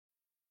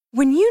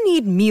When you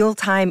need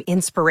mealtime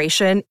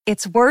inspiration,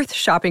 it's worth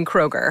shopping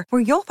Kroger,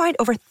 where you'll find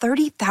over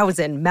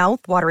 30,000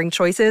 mouth-watering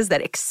choices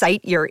that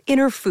excite your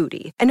inner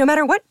foodie. And no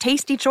matter what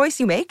tasty choice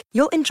you make,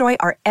 you'll enjoy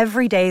our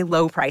everyday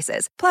low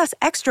prices, plus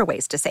extra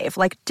ways to save,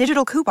 like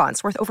digital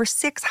coupons worth over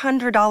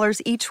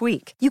 $600 each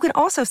week. You can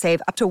also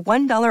save up to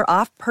 $1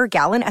 off per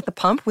gallon at the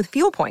pump with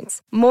fuel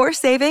points. More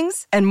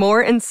savings and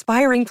more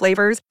inspiring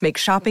flavors make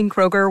shopping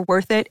Kroger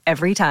worth it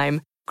every time.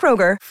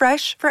 Kroger,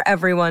 fresh for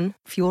everyone.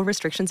 Fuel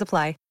restrictions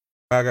apply.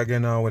 Back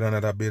again now with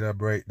another bit of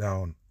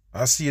breakdown.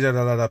 I see that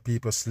a lot of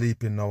people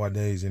sleeping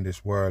nowadays in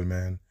this world,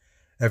 man.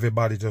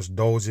 Everybody just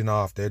dozing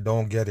off. They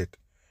don't get it.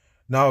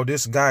 Now,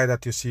 this guy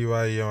that you see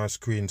right here on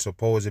screen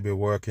supposed to be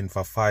working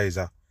for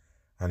Pfizer.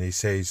 And he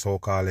says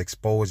so-called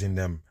exposing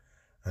them.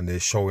 And they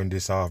showing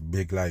this off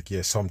big like,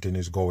 yeah, something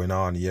is going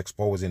on. He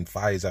exposing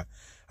Pfizer.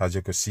 As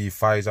you can see,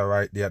 Pfizer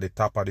right there at the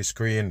top of the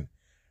screen.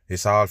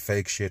 It's all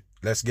fake shit.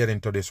 Let's get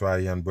into this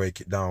right here and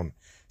break it down.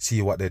 See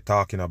what they're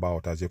talking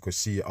about. As you can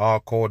see, all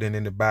coding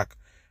in the back,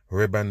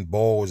 ribbon,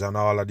 bows, and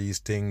all of these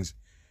things.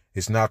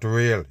 It's not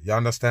real. You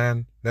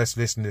understand? Let's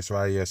listen to this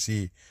right here.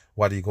 See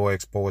what he go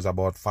expose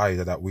about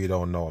Pfizer that we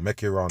don't know.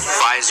 Make it run.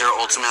 Pfizer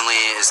ultimately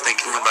is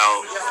thinking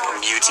about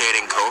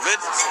mutating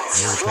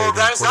COVID? Well,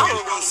 that's not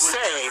what we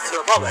say to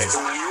the public.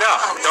 No,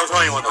 don't tell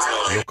anyone this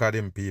knows. Look at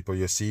him, people.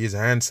 You see his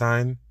hand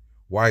sign?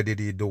 Why did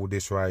he do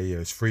this right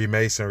here? It's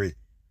Freemasonry.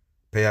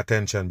 Pay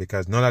attention,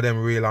 because none of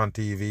them real on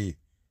TV.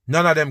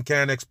 None of them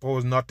can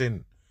expose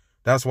nothing.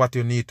 That's what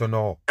you need to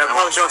know. That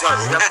probably shouldn't tell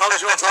you.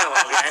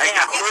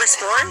 We're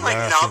exploring, like,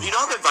 you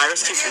know the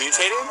virus keeps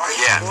mutating?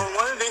 Yeah. Well,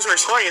 one of the things we're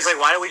exploring is, like,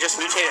 why don't we just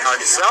mutate it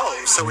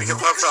ourselves so we can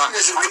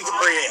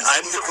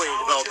preemptively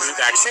develop new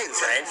vaccines,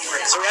 right?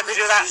 So we have to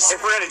do that.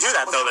 If we're going to do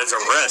that, though, there's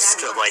a risk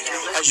of, like...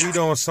 He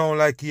don't sound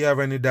like he have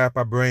any type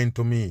of brain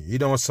to me. He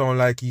don't sound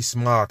like he's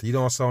smart. He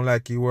don't sound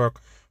like he work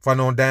for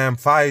no damn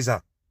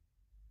Pfizer.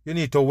 You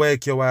need to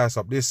wake your ass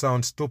up. This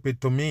sounds stupid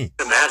to me.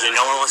 Imagine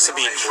no one wants to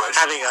be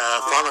having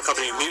a pharma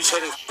company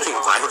mutating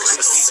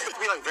viruses. You have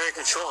to be like very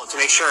controlled to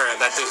make sure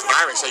that this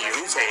virus that you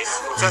mutate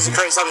doesn't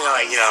create something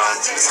like, it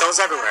goes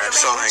everywhere.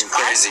 Something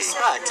crazy.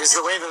 It's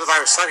the way that the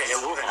virus started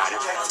and moving on it.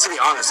 To be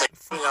honest, it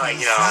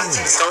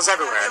goes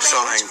everywhere.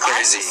 Something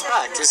crazy.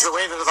 It's the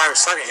way that the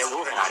virus started and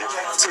moving on it.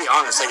 To be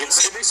honest, it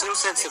makes no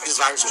sense if this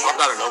virus popped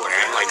out of nowhere.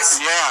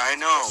 Yeah, I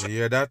know.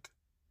 You hear that?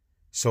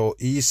 So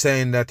he's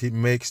saying that it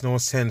makes no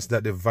sense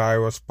that the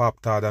virus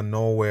popped out of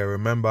nowhere.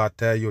 Remember, I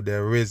tell you,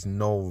 there is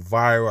no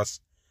virus.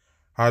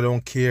 I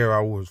don't care.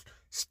 I will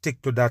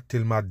stick to that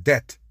till my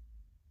death.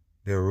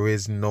 There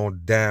is no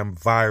damn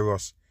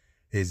virus.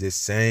 It's the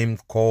same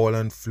cold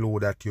and flu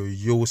that you're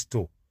used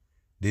to.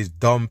 These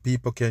dumb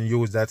people can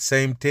use that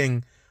same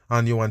thing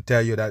on you and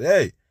tell you that,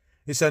 hey,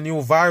 it's a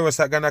new virus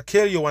that's gonna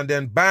kill you, and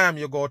then bam,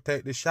 you go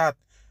take the shot.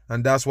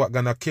 And that's what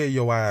gonna kill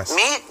your ass.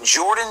 Meet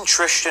Jordan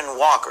Tristan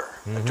Walker,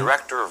 the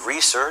Director of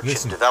Research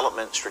and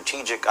Development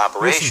Strategic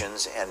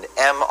Operations and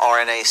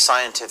mRNA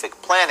Scientific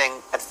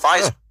Planning at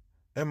Pfizer.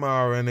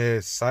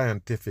 mRNA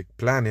Scientific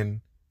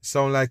Planning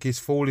sound like it's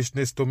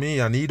foolishness to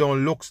me, and he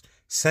don't look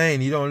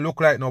sane. He don't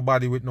look like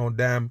nobody with no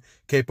damn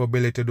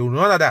capability to do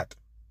none of that.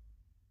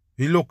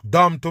 He look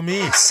dumb to me.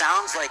 It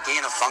sounds like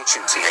gain of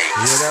function to me.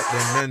 You hear that?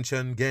 They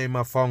mention gain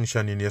of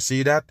functioning. You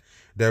see that?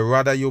 They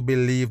rather you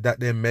believe that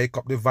they make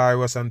up the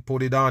virus and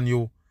put it on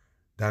you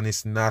than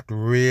it's not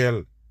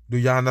real. Do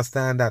you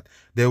understand that?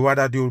 They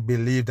rather you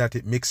believe that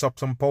it mix up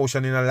some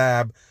potion in a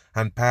lab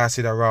and pass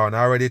it around.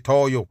 I already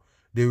told you,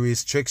 the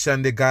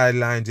restriction, the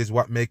guidelines is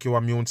what make your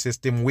immune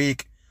system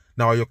weak.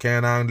 Now you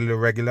can't handle the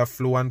regular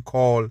flu and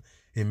cold.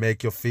 It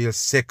make you feel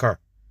sicker.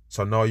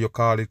 So now you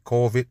call it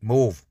COVID.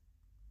 Move.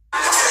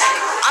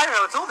 I don't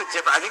know, it's a little bit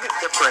different. I think it's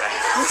different.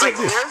 It's like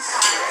this.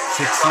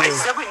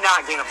 It's definitely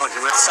not gain of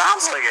function. It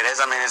sounds like it is.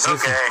 I mean, it's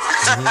okay.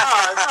 No.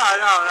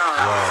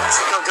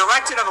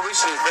 Directed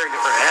evolution is very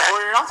different.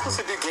 Well, you're not supposed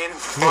to do gain of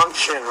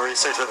function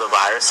research with the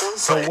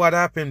viruses. So what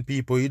happened,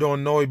 people? You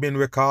don't know it been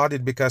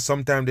recorded, because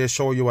sometimes they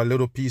show you a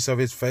little piece of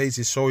his face.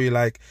 It show you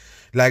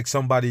like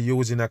somebody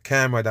using a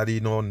camera that he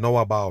don't know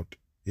about.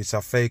 It's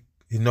a fake.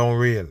 It's not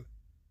real.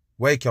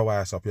 Wake your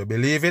ass up. You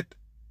believe it?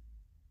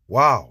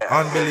 Wow,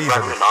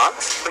 unbelievable.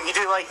 But you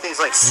do like these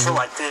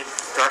selected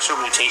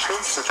directional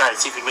mutations to try to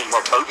see if you can make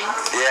more potent.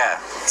 Yeah.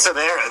 So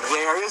there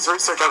is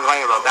research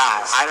online about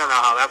that. I don't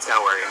know how that's gonna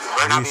work.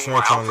 We're not being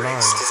more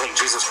outbreaks to say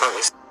Jesus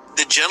Christ.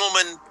 The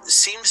gentleman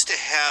seems to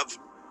have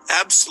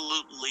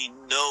absolutely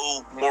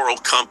no moral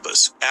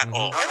compass at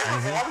all.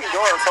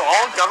 So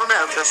all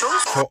government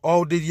officials? So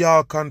how did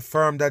y'all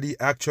confirm that he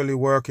actually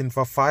working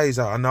for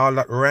Pfizer and all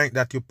that rank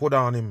that you put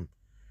on him?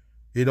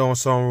 It don't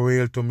sound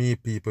real to me,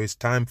 people. It's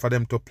time for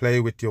them to play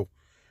with you.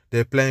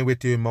 They're playing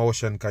with your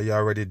emotion because you're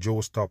already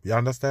juiced up. You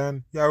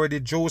understand? You're already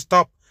juiced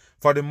up.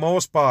 For the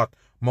most part,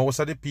 most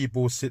of the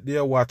people who sit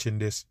there watching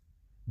this,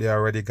 they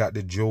already got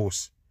the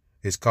juice.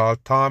 It's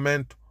called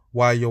torment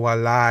while you're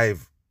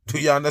alive. Do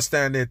you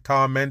understand? They're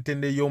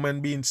tormenting the human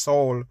being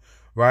soul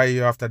right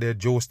here after they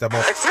juiced them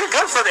up. It's pretty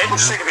good for the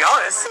industry, to be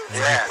honest.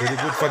 Yeah, pretty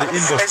good for the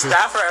industry. It's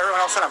bad for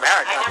everyone else else in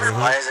America.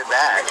 Why is it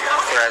bad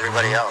for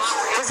everybody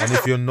else? And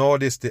if you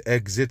notice, the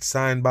exit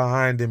sign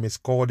behind him is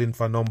coding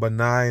for number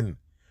 9.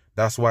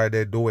 That's why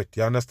they do it.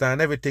 You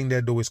understand? Everything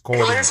they do is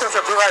coding. So if they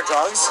approve our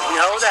drugs,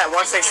 know that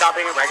once they stop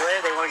being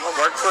regulated, they want to go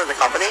work for the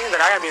company, they're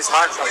not going to be as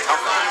hard for the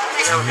company.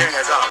 They're doing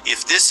their job.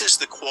 If this is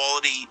the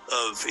quality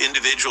of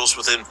individuals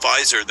within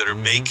Pfizer that are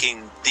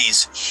making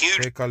these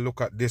huge... Take a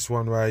look at this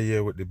one right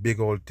here with the big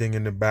old thing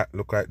in the back.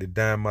 Look like the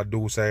damn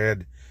Medusa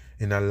head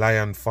in a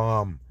lion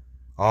farm.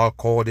 All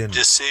coding.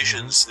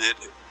 Decisions that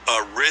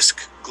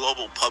risk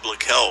global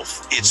public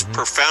health. It's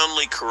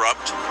profoundly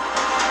corrupt.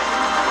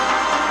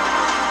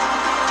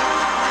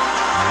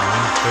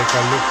 Take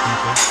a look,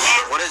 people.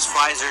 What is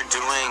Pfizer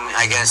doing,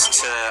 I guess,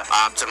 to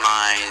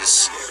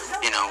optimize,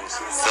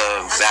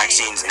 the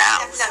vaccines now?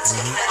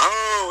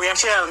 Oh, we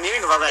actually have a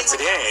meeting about that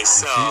today,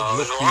 so look,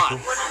 there's a lot.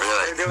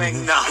 Really? They're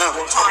doing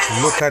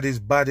Look at his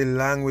body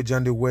language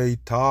and the way he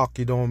talk.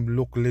 He don't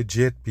look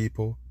legit,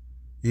 people.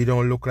 He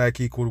don't look like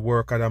he could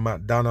work at a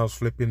McDonald's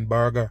flipping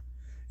burger.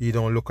 He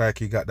don't look like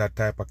he got that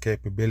type of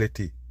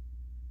capability.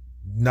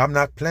 I'm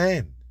not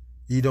playing.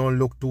 He don't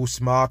look too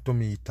smart to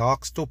me. He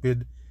talk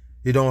stupid.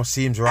 It don't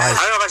seem right.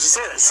 I don't know if I should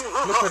say this.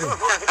 Look at him.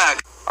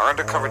 Our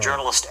undercover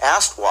journalist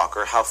asked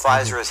Walker how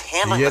Pfizer is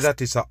handling that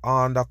is an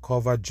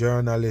undercover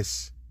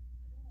journalist.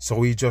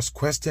 So he just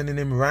questioning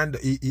him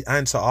random. He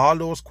answer all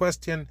those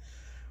questions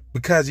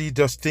because he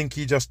just think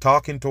he just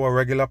talking to a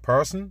regular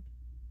person.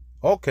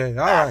 Okay,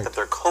 all right. That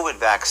their COVID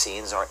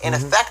vaccines are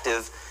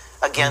ineffective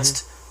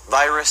against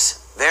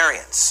virus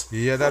variants.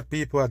 Yeah, that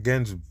people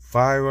against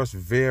virus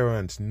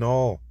variants.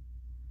 No,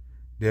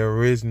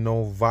 there is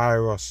no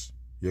virus.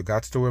 You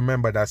got to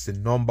remember that's the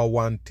number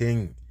one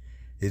thing.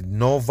 It's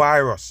no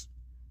virus.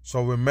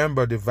 So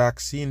remember, the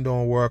vaccine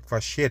don't work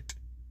for shit.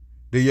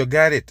 Do you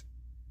get it?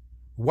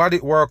 What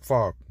it work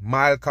for?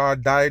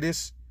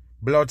 Myocarditis?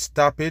 Blood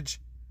stoppage?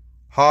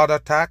 Heart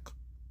attack?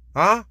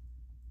 Huh?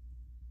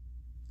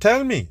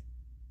 Tell me.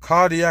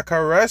 Cardiac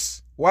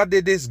arrest? What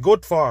did this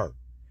good for?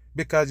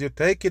 Because you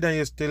take it and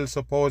you still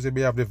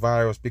supposedly have the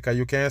virus because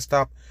you can't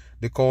stop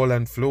the cold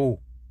and flu.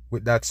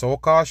 With that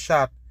so-called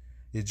shot,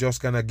 it's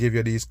just going to give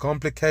you these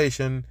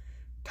complications,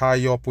 tie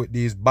you up with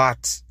these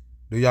bots.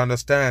 Do you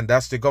understand?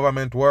 That's the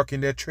government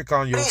working their trick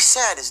on you. What he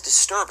said is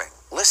disturbing.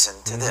 Listen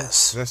to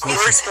this. Let's We're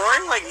listen.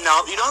 exploring,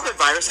 the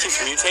virus keeps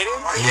mutating?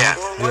 Yeah.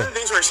 Well, one of the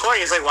things we're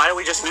exploring is, why don't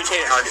we just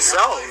mutate it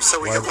ourselves so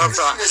we can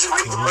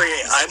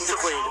create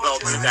untypically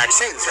developed new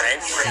vaccines, right?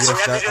 So we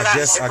have to do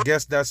that. I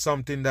guess that's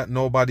something that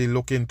nobody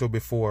looked into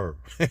before.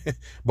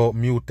 But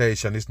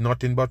mutation is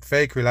nothing but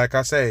fakery. Like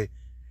I say,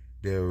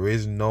 there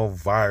is no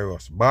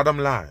virus. Bottom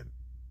line,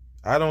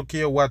 I don't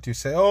care what you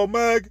say. Oh,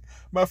 Meg,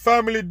 my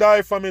family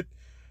died from it.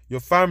 Your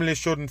family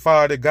shouldn't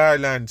follow the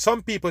guidelines.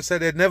 Some people say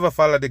they never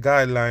follow the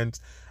guidelines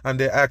and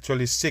they're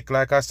actually sick.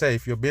 Like I say,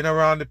 if you've been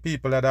around the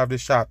people that have the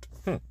shot,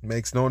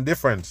 makes no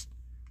difference.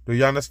 Do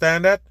you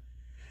understand that?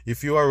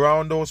 If you're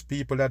around those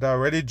people that are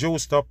already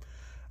juiced up,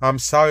 I'm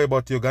sorry,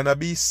 but you're going to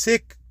be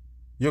sick.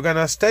 You're going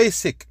to stay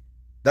sick.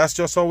 That's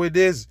just how it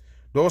is.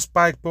 Those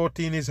spike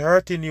protein is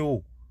hurting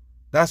you.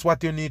 That's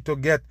what you need to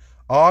get.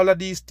 All of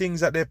these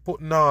things that they're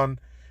putting on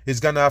is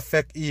going to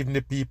affect even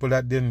the people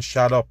that didn't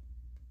shut up.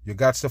 You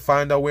got to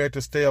find a way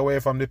to stay away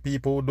from the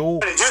people who do.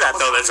 To do that,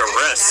 though, there's a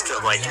risk.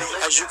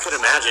 As you could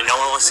imagine, no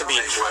one wants to be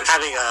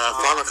having a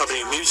pharma company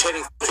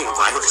mutating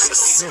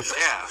viruses.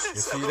 Yeah. You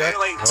see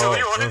that? So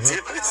we want to do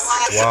this.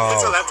 Wow.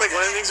 So that's one of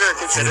the things we're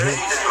considering.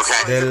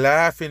 Okay. They're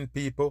laughing,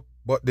 people,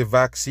 but the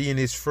vaccine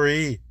is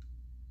free.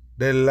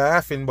 They're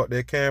laughing, but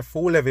they can't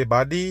fool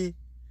everybody.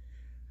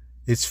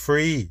 It's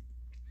free.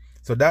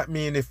 So that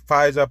means if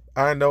Pfizer,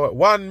 I know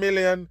 1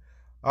 million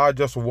or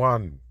just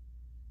one,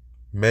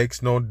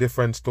 makes no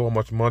difference to how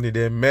much money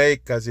they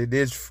make because it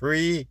is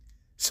free.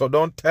 So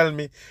don't tell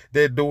me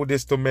they do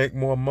this to make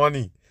more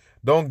money.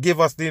 Don't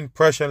give us the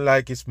impression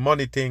like it's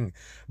money thing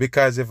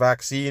because the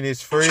vaccine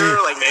is free.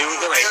 Sure, maybe we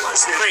can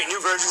create new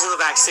versions of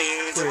the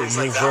vaccine.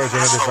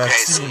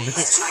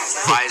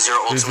 Pfizer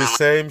ultimately. It's the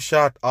same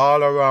shot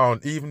all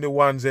around. Even the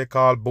ones they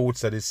call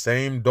boots are the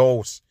same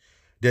dose.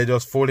 They're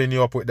just fooling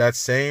you up with that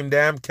same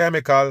damn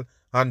chemical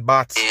and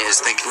bots. Is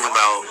thinking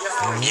about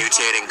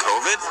mutating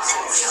COVID?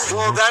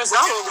 Well, that is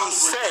not what we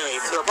say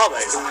to the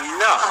public.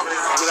 No.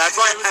 So that's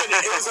why it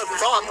was a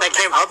thought that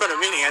came up in a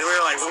meeting, and we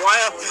were like,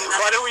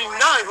 why do we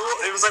not?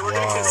 It was like, we're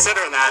going to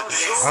consider that.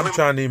 I'm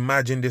trying to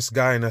imagine this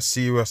guy in a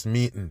serious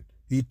meeting.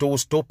 He too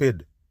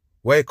stupid.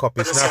 Wake up,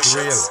 it's not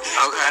real. Okay,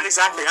 that's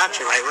exactly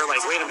actually right. We're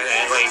like, wait a minute,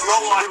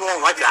 people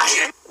won't like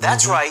that.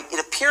 That's right. It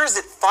appears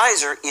that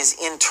Pfizer is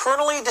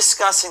internally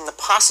discussing the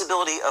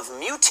possibility of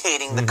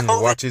mutating the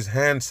COVID. Watch his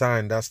hand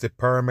sign. That's the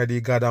pyramid he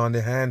got on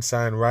the hand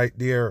sign right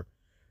there.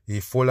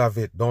 He full of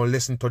it. Don't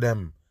listen to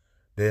them.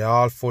 They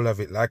all full of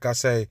it. Like I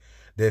say,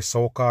 they're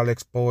so-called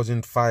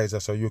exposing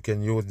Pfizer so you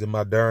can use the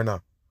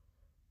Moderna.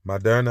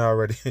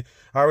 Moderna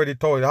already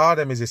told you all of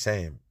them is the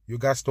same. You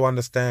got to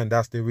understand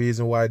that's the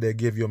reason why they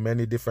give you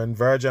many different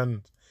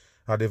versions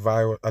of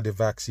the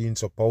vaccine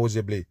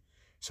supposedly.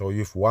 So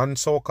if one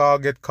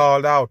so-called get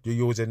called out, you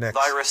use the next.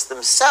 Virus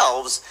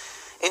themselves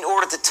in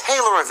order to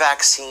tailor a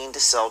vaccine to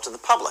sell to the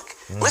public.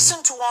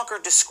 Listen to Walker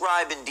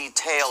describe in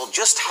detail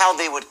just how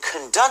they would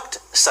conduct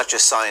such a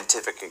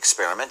scientific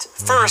experiment.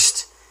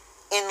 First,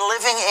 in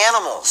living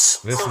animals.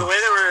 So the way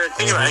they were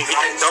thinking about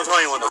it, don't tell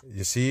anyone.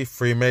 You see,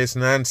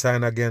 Freemason and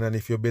sign again, and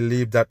if you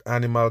believe that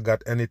animal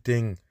got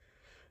anything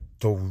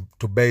to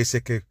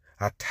basically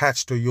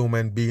attach to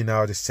human being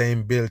or the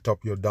same built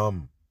up, you're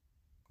dumb.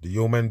 The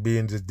human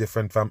beings is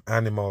different from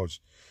animals.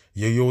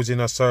 You're using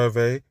a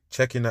survey,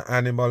 checking an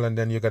animal, and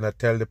then you're gonna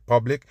tell the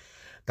public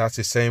that's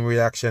the same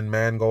reaction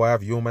man go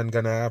have, human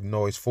gonna have.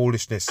 No, it's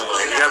foolishness. You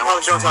gotta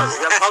publish your own time.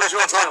 You gotta publish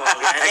your own time.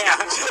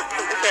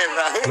 Okay,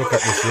 bro. Look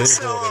at this, here you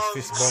go, they're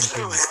fist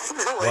bumping.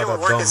 What a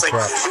dumb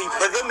crap. We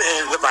put them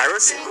in the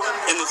virus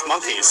in these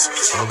monkeys,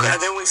 and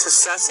then we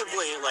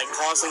successively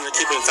cause them to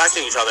keep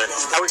infecting each other.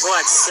 And we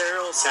collect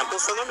serial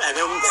samples from them, and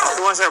then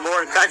the ones that are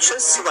more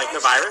infectious, like the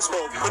virus,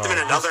 we'll put them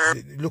in another.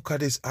 Look at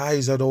his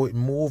eyes, although it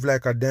move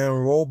like a damn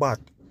robot.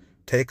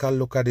 Take a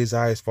look at his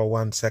eyes for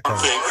 1 second.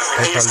 Okay.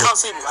 Take a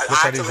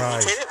look at his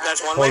eyes.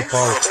 That's one way.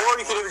 Or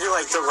you can even do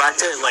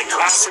directed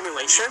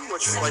simulation,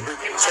 which we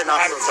tend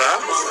not to prefer.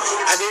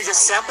 And then you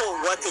just sample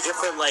what the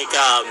different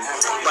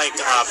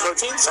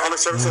proteins on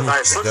the surface of the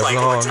virus look like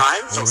over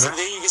time. So then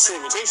you get to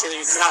the mutation, and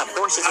you can kind of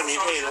force it to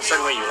mutate in a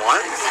certain way you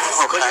want.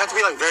 But you have to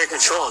be very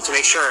controlled to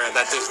make sure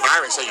that this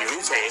virus that you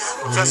mutate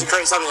doesn't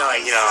create something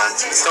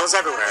stones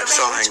everywhere.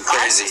 Something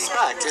crazy.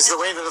 It's the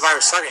way that the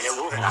virus started and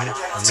moving on it.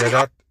 Yeah,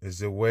 that is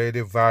the way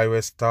the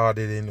virus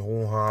started in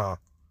Wuhan.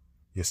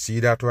 You see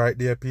that right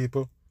there,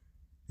 people?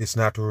 It's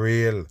not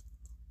real.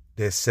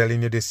 They're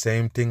selling you the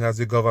same thing as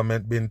the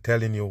government been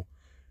telling you.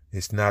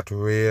 It's not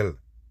real.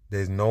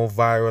 There's no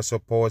virus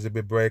supposed to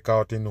be break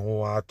out in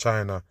Wuhan,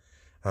 China,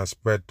 and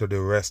spread to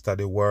the rest of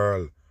the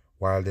world,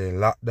 while they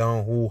lock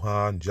down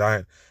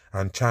Wuhan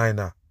and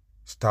China,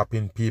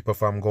 stopping people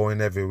from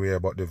going everywhere,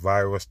 but the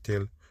virus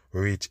still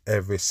reach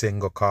every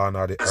single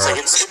corner of the earth. It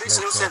makes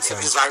no sense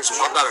if this virus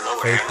popped out of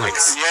nowhere.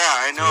 Yeah,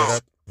 I know.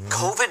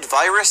 COVID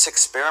virus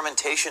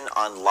experimentation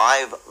on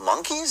live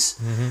monkeys?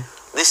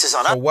 This is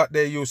So what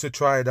they used to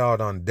try it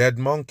out on dead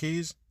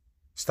monkeys?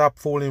 Stop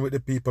fooling with the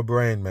people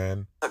brain,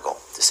 man.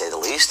 To say the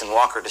least, and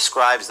Walker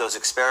describes those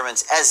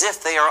experiments as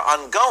if they are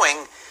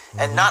ongoing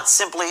and not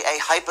simply a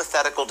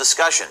hypothetical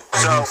discussion.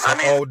 So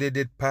how did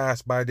it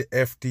pass by the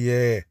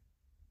FDA?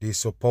 These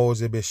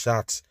supposed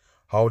shots,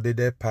 how did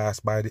they pass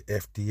by the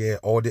FDA?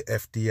 Or the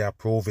FDA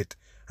approve it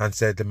and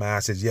said to the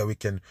masses, yeah,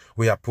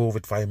 we approve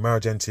it for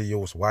emergency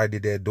use. Why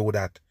did they do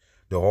that?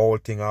 The whole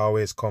thing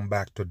always come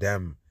back to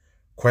them.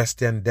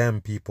 Question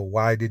them, people.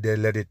 Why did they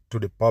let it to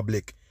the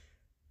public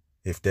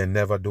if they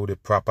never do the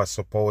proper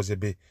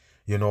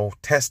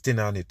testing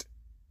on it?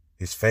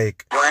 It's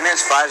fake. When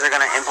is Pfizer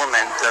going to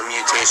implement the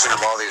mutation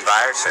of all these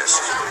viruses?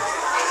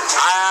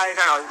 I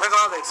don't know. Let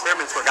all the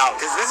experiments work out,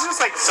 because this is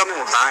just something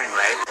with time,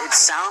 right? It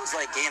sounds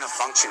like gain of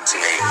function to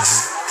me.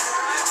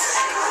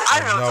 I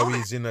don't know. Now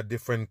he's in a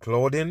different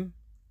clothing.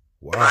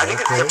 Wow, I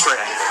think it's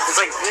different. It's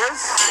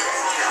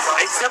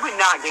it's definitely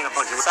not gain of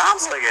function.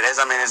 Sounds like it is.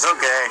 I mean, it's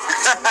okay.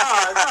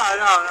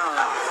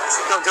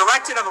 No,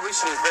 directed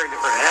evolution is very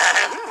different.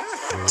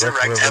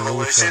 Direct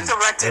evolution.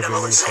 Directed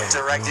evolution.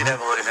 Directed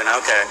evolution.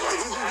 Okay.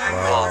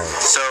 Wow.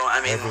 So, I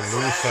mean,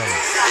 Evolution.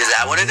 is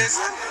that what it is?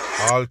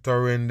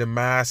 Altering the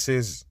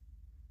masses.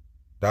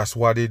 That's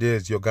what it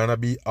is. You're gonna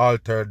be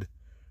altered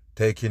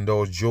taking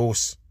those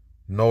juice.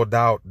 No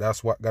doubt.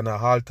 That's what gonna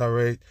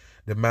alterate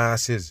the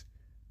masses.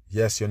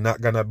 Yes, you're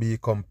not gonna be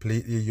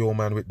completely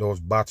human with those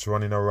bots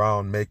running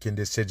around making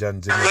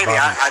decisions in your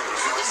body.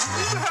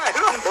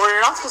 Well,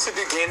 you're not supposed to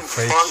do gain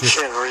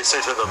function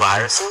research of the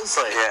viruses,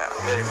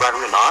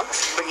 recommend not.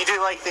 But you do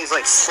these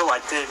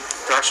selected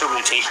directional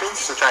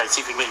mutations to try to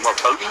see if you can make more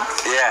potent.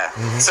 Yeah.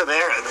 So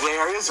there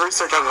is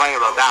research ongoing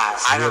about that.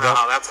 I don't know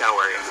how that's gonna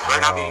work.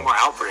 There not be any more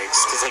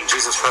outbreaks to thank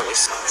Jesus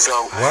Christ.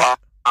 So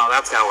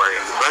that's gonna work.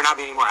 There not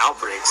be any more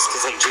outbreaks to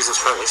thank Jesus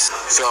Christ.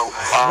 So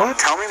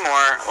tell me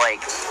more,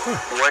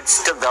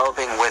 what's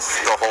developing with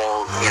the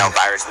whole,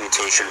 virus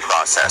mutation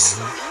process?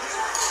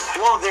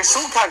 Well, they're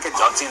still kind of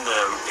conducting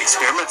the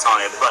experiments on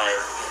it, but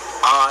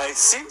it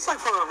seems like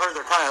from what I've heard,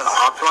 they're kind of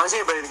optimizing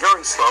it, but it's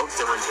going slow.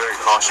 Everyone's very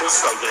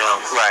cautious,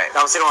 Right.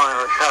 Obviously, they don't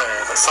want to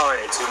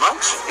accelerate it too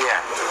much.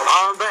 Yeah.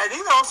 But I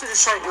think they're also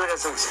just trying to do it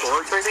as an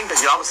exploratory thing, because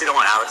you obviously don't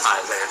want to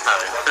advertise that you're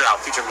trying to figure out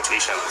future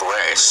mutation.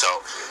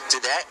 So,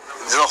 did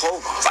the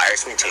whole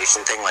virus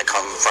mutation thing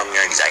come from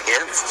your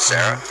executive,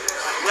 Sarah?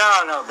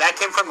 No, that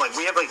came from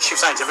we have chief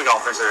scientific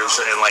officers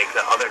in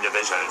the other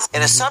divisions.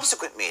 In a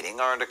subsequent meeting,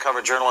 our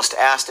undercover journalist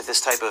asked if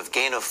this type of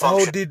gain of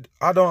function.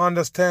 I don't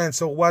understand.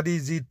 So what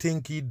is he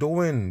think he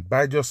doing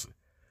by just?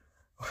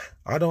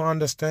 I don't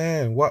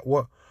understand what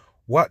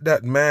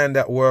that man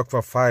that worked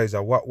for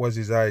Pfizer. What was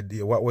his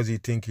idea? What was he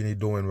thinking he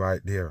doing right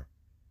there?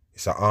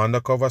 It's an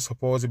undercover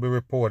supposed to be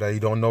reporter. He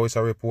don't know it's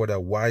a reporter.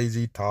 Why is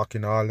he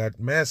talking all that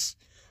mess?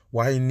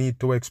 Why he need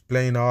to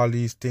explain all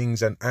these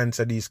things and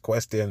answer these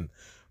questions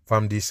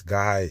from this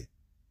guy?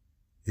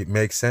 It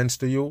makes sense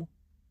to you?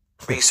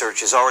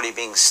 Research is already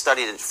being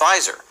studied at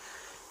Pfizer.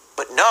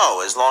 But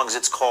no, as long as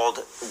it's called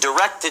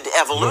directed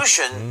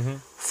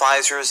evolution,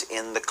 Pfizer's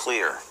in the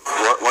clear.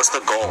 What's the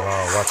goal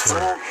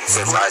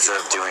for Pfizer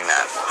of doing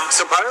that?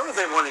 So part of what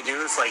they want to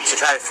do is like to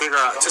try to figure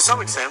out, to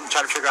some extent,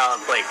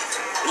 like,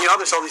 you know,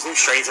 there's all these new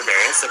strains of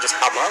variants that just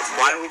pop up.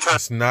 Why don't we try?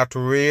 It's not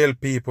real,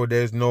 people.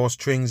 There's no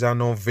strings and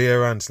no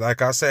variants.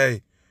 Like I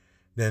say,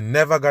 they're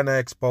never gonna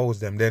expose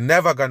them. They're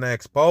never gonna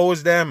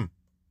expose them.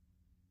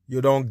 You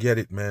don't get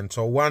it, man.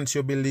 So once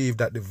you believe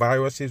that the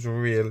virus is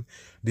real,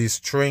 these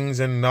strings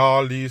and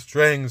all these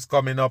strings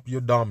coming up, you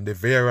dumb. The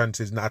variant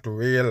is not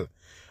real.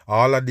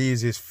 All of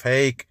these is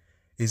fake.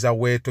 Is a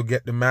way to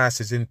get the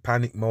masses in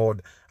panic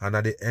mode. And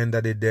at the end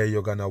of the day,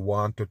 you're going to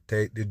want to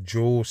take the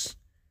juice.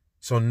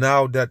 So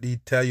now that he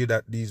tell you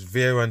that these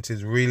variants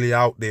is really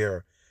out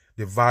there,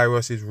 the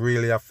virus is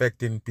really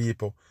affecting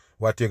people,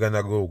 what you're going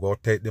to do? Go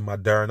take the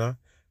Moderna?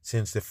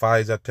 Since the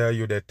Pfizer tell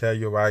you, they tell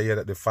you right here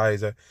that the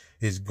Pfizer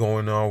is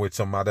going on with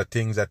some other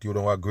things that you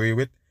don't agree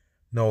with.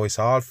 No, it's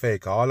all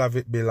fake. All of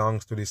it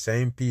belongs to the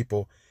same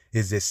people.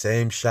 It's the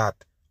same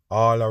shot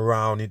all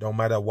around. It don't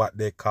matter what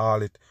they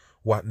call it,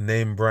 what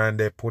name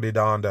brand they put it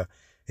under.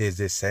 It's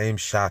the same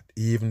shot.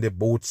 Even the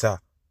boots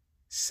are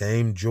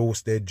same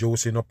juice they're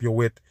juicing up you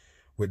with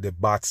the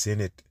bots in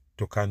it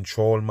to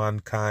control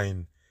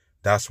mankind.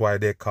 That's why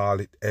they call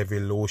it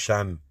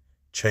evolution.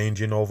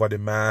 Changing over the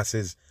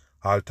masses.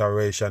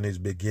 Alteration is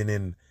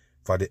beginning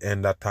for the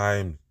end of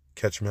time.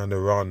 Catch me on the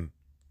run.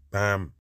 Bam.